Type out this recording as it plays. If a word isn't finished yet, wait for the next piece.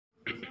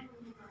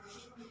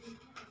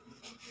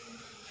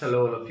Hello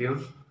all of you.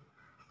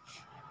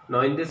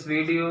 Now in this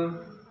video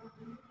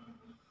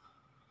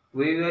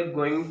we are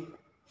going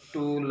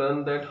to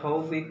learn that how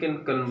we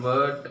can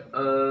convert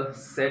a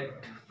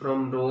set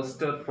from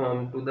roster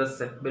form to the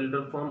set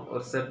builder form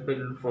or set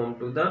builder form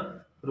to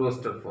the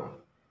roster form.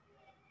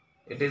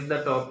 It is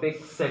the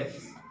topic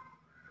sets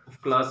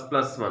of class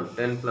plus 1,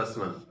 10 plus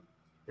 1.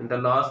 In the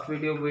last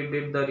video we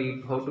did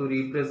the how to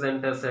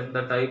represent a set,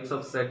 the types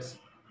of sets.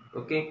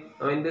 Okay,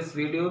 now in this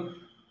video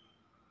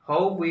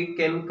how we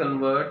can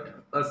convert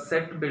a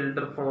set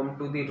builder form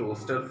to the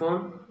roster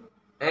form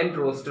and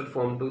roster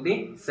form to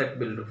the set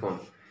builder form.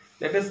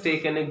 Let us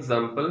take an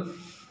example.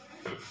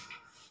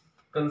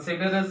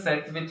 Consider a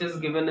set which is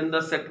given in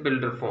the set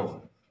builder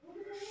form.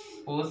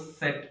 Suppose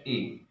set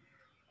A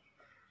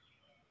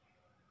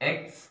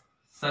x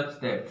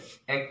such that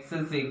x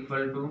is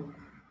equal to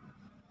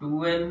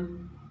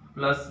 2n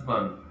plus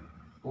 1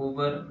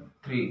 over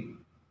 3,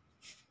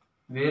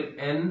 where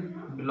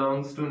n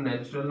belongs to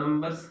natural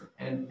numbers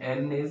and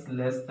n is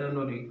less than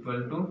or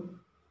equal to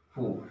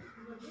 4.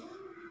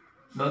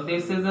 Now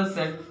this is a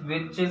set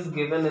which is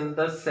given in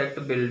the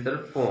set builder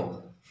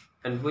form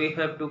and we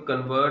have to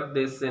convert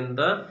this in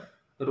the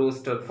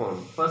roster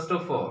form. First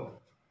of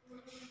all,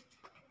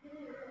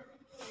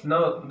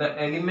 now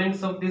the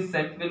elements of this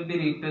set will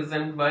be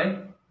represented by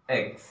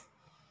x.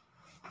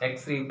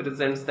 X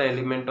represents the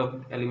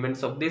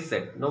elements of this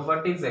set. Now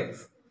what is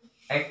x?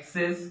 X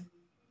is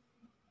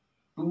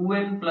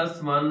 2n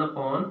plus 1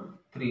 upon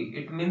 3.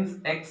 It means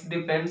x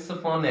depends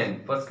upon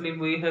n. Firstly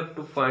we have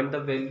to find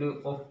the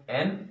value of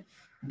n,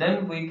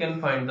 then we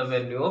can find the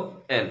value of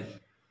n.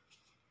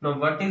 Now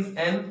what is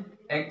n?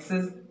 X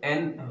is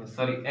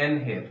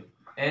n here.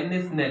 N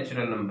is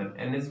natural number.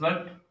 N is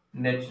what?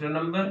 Natural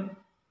number.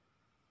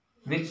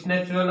 Which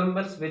natural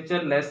numbers? Which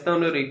are less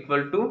than or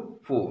equal to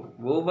 4.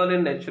 वो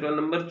वाले natural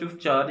number जो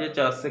 4 या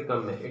 4 से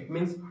कम है. It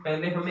means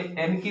पहले हमें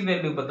n की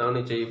value पता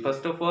होनी चाहिए.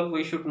 First of all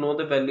we should know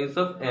the values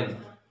of n.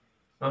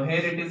 Now here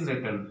it is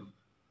written.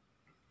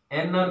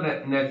 N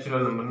are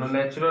natural number. Now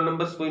natural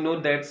numbers we know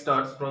that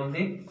starts from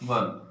the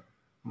 1.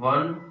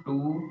 1,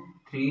 2,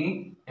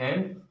 3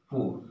 and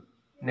 4.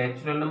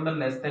 Natural number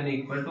less than or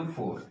equal to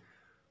 4.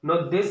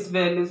 Now this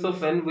values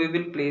of n we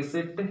will place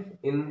it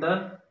in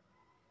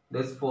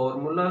this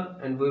formula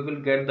and we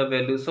will get the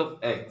values of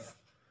x.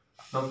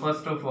 Now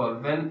first of all,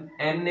 when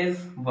n is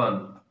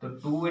 1, so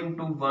 2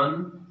 into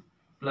 1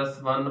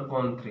 plus 1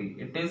 upon 3.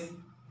 It is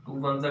 2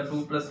 1s are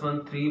 2 plus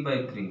 1 3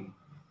 by 3.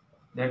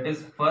 That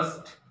is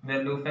first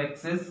value of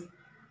x is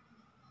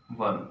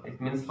 1.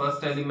 It means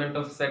first element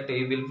of set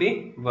A will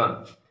be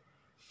 1.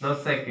 Now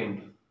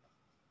second,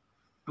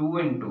 2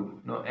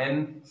 into, now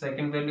n,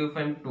 second value of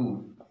n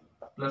 2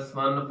 plus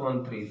 1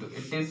 upon 3. So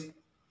it is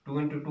 2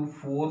 into 2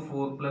 4,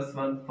 4 plus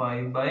 1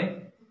 5 by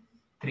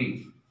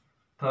 3.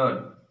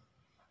 Third,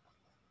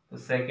 the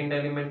second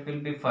element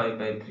will be 5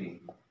 by 3.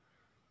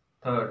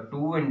 Third,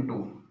 2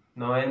 into,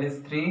 now n is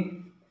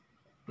 3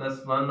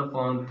 plus 1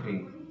 upon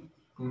 3.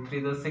 2 3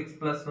 the 6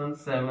 plus 1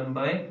 7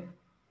 by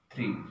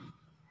 3.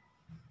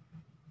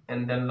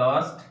 And then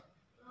last,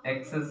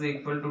 x is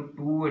equal to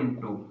 2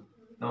 into,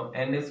 now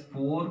n is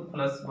 4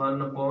 plus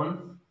 1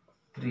 upon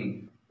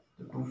 3.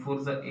 2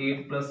 4s are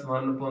 8 plus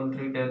 1 upon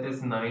 3, that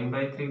is 9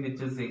 by 3,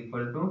 which is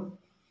equal to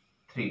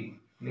 3.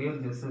 Clear?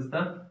 This is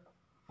the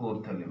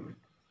fourth element.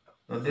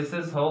 Now this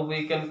is how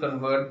we can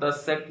convert the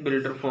set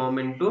builder form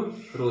into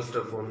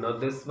roster form. Now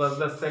this was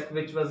the set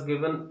which was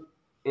given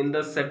in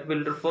the set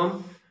builder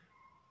form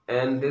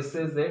and this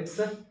is its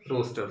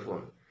roster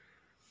form.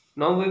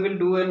 Now we will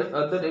do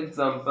another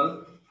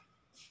example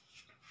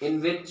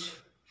in which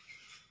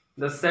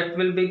the set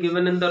will be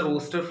given in the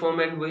roster form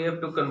and we have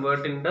to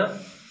convert in the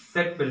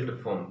set builder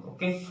form.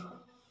 Okay,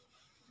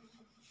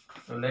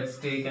 now let's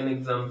take an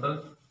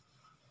example.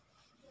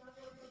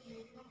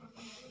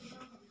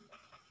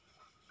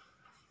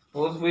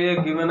 Suppose we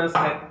are given a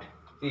set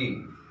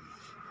A.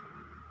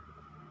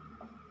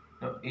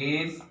 Now A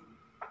is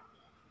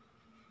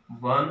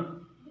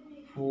 1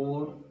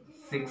 4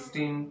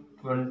 16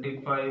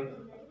 25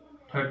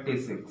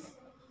 36.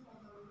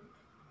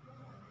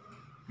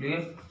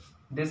 Clear?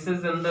 This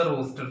is in the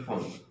roster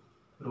form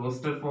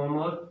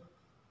or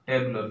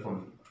tabular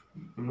form.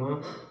 You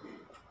know,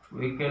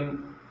 we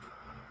can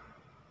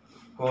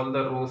call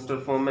the roster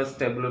form as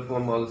tabular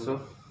form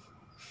also.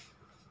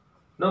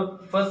 Now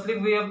firstly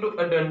we have to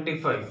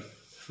identify.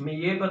 हमें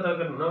ये पता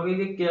करना है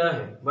ये क्या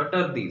है. What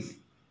are these?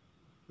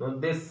 Now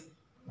this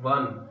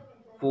 1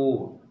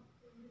 4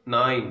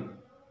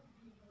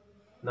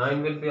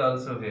 9 will be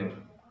also here.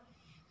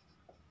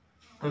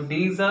 Now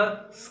these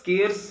are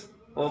squares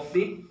of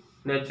the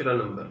natural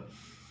number.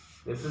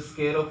 This is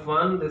square of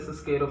 1, this is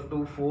square of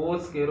 2 4,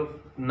 square of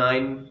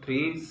 9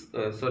 3,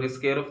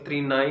 square of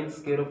 3 9,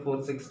 square of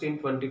 4 16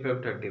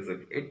 25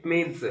 36. It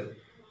means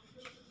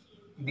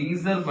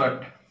these are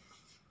what?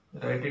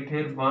 Write it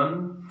here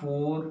 1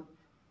 4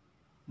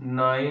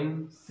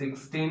 9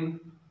 16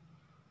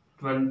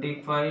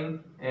 25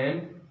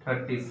 and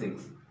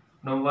 36.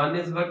 Now 1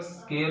 is what?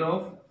 Square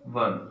of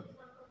 1.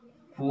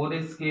 4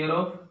 is square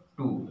of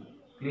 2.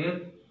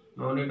 Clear?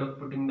 no need of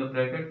putting the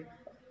bracket.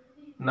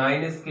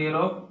 9 is square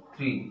of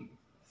 3,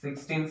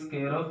 16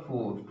 square of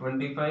 4,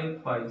 25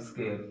 5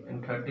 square,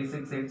 and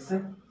 36 it's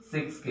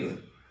 6 square.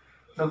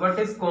 Now what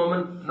is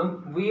common? Now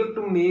we have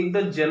to make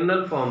the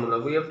general formula,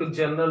 we have to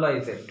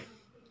generalize it.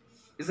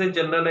 इसे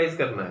generalise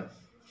करना है.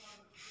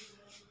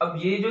 अब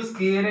ये जो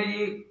square है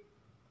ये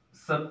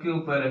सबके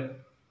ऊपर है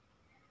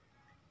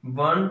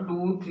 1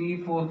 2 3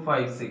 4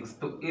 5 6,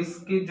 तो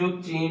इसके जो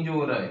चेंज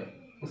हो रहा है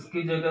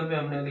उसकी जगह पे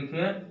हमने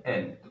लिखे है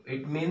n. तो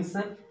it means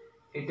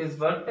it is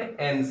what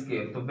n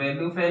square. तो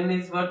value of n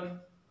is what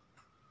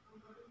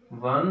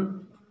 1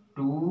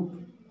 2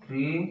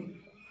 3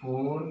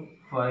 4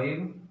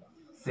 5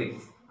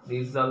 6.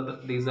 these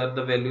are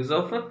the values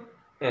of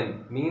n.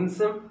 Means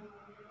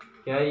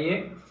क्या है ये,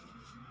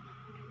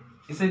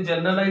 इसे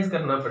जनरलाइज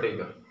करना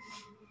पड़ेगा.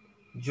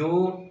 जो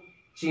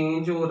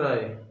चेंज हो रहा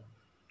है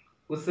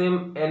उसे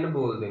हम n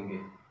बोल देंगे,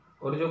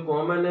 और जो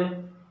कॉमन है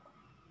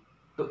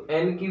तो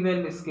n की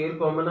वैल्यू, स्केयर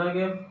कॉमन आ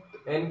गया, तो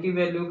n की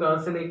वैल्यू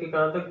कहां से लेके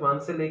कहां तक, 1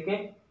 से लेके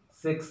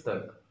 6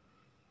 तक.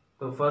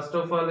 तो first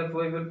of all if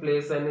we will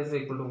place n is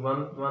equal to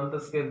 1 1 the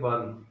square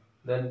 1,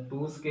 then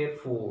 2 square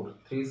 4,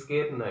 3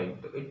 square 9.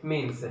 So it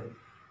means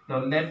now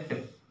let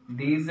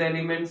these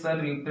elements are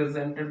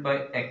represented by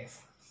x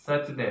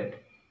such that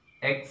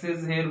x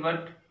is here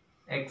what,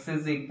 x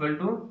is equal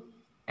to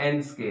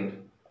n square,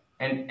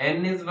 and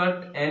n is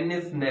what, n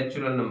is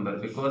natural number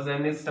because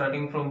n is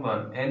starting from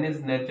 1. n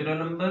is natural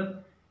number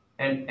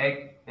and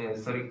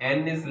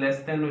n is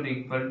less than or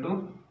equal to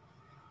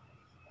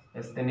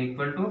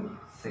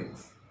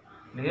 6.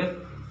 Clear?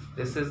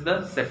 This is the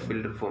set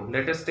builder form.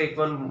 Let us take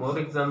one more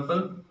example.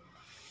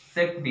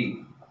 Set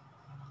B,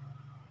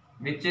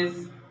 which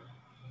is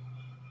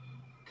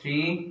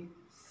 3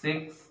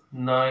 6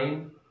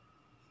 9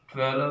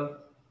 12,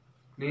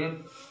 clear,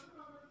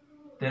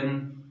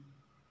 then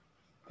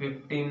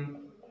 15,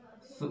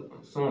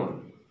 so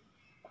on.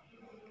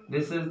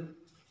 This is,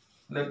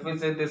 let me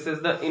say, this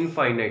is the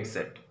infinite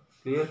set.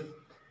 Clear?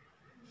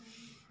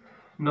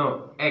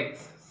 Now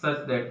x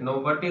such that, now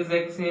what is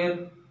x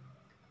here,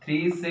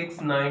 3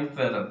 6 9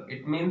 12.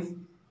 It means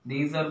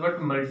these are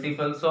what,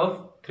 multiples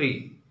of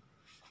 3.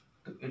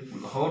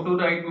 How to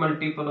write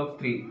multiple of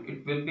 3?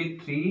 It will be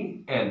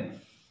 3n.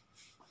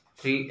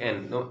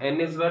 3n. Now n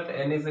is what?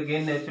 N is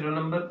again natural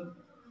number.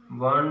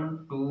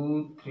 1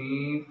 2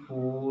 3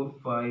 4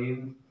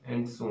 5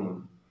 and so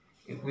on.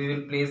 If we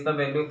will place the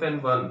value of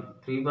n 1,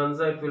 3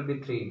 1s it will be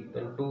 3,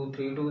 then 2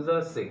 3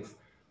 2s 6.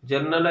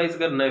 Generalise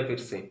करना है फिर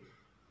से.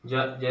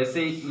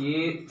 जैसे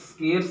ये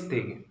scares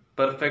थे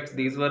perfects,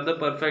 these were the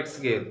perfect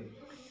scale,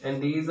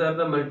 and these are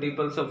the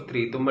multiples of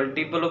 3. तो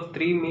multiple of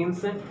 3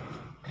 means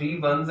 3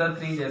 1s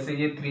 3. जैसे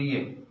ये 3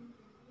 है,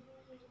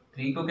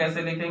 3 को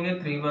कैसे लिखेंगे,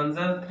 3 1s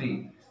 3.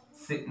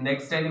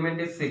 नेक्स्ट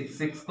एलिमेंट इज 6,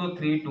 6 को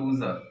 3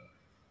 2s are,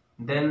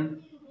 then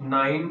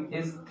 9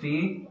 is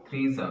 3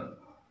 3s are,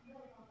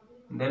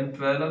 then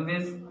 12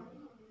 is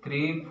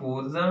 3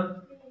 4s are,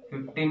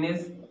 15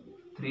 is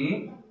 3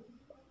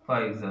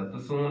 5s are.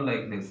 तो so on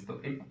like this. तो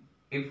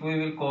if we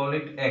will call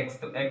it x,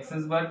 तो x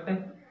is what,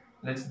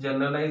 let's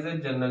generalize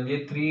it. General ये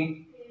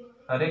 3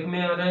 हर एक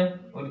में आ रहा है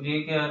और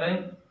ये क्या आ रहा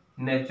है,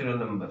 नेचुरल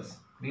नंबर्स.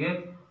 क्लियर?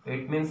 तो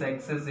it means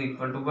x is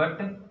equal to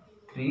what,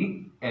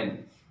 3n.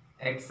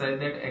 x said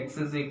that x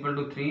is equal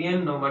to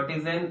 3n. Now what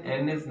is n?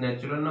 N is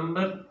natural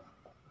number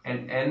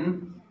and n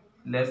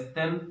less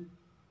than,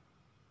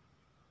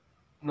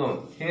 no,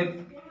 here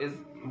is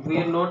we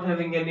are not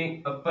having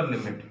any upper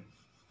limit.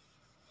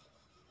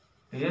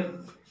 Clear?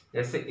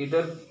 जैसे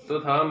इधर तो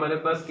था हमारे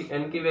पास कि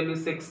n की value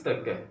 6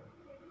 तक है,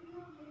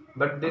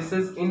 but this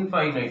is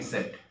infinite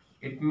set.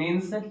 It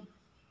means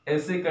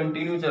ऐसे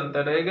कंटिन्यू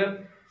चलता रहेगा,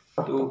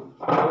 तो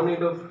no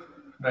need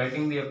of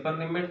writing the upper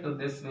limit. तो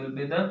this will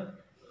be the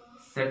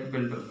set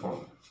builder form.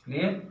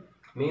 Clear?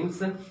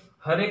 Means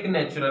हर एक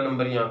नेचुरल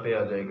नंबर यहाँ पे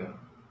आ जाएगा.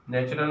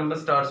 Natural number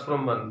starts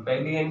from 1.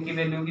 पहली n की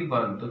वैल्यू की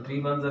 1, तो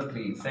 3 1s are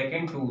 3,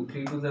 second 2,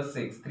 3 2s are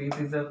 6, 3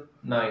 3s are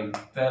 9,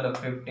 12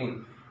 15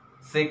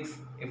 6.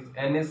 If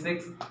n is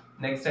 6,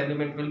 next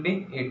element will be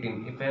 18.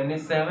 If n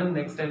is 7,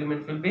 next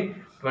element will be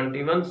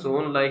 21. So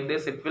on like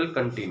this it will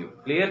continue.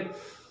 Clear?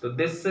 So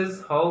this is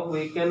how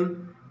we can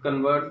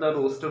convert the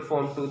roster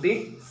form to the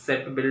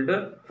set builder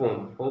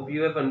form. Hope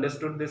you have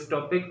understood this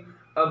topic.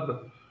 अब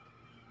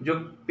जो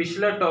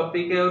पिछला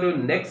topic है और जो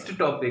next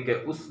topic है,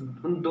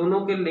 उन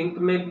दोनों के लिंक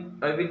में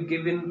I will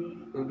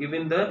give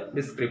in the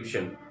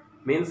description.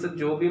 Means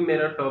जो भी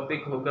मेरा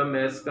टॉपिक होगा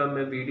मैथ्स का,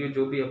 मैं वीडियो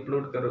जो भी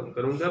अपलोड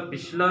करूंगा,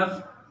 पिछला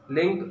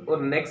लिंक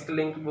और नेक्स्ट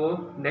लिंक,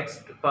 वो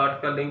नेक्स्ट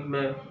पार्ट का लिंक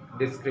मैं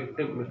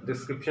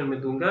डिस्क्रिप्शन में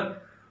दूंगा.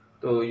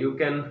 तो you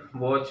can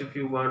watch if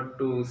you want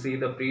to see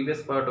the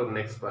previous part और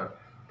next part.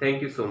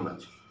 Thank you so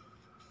much.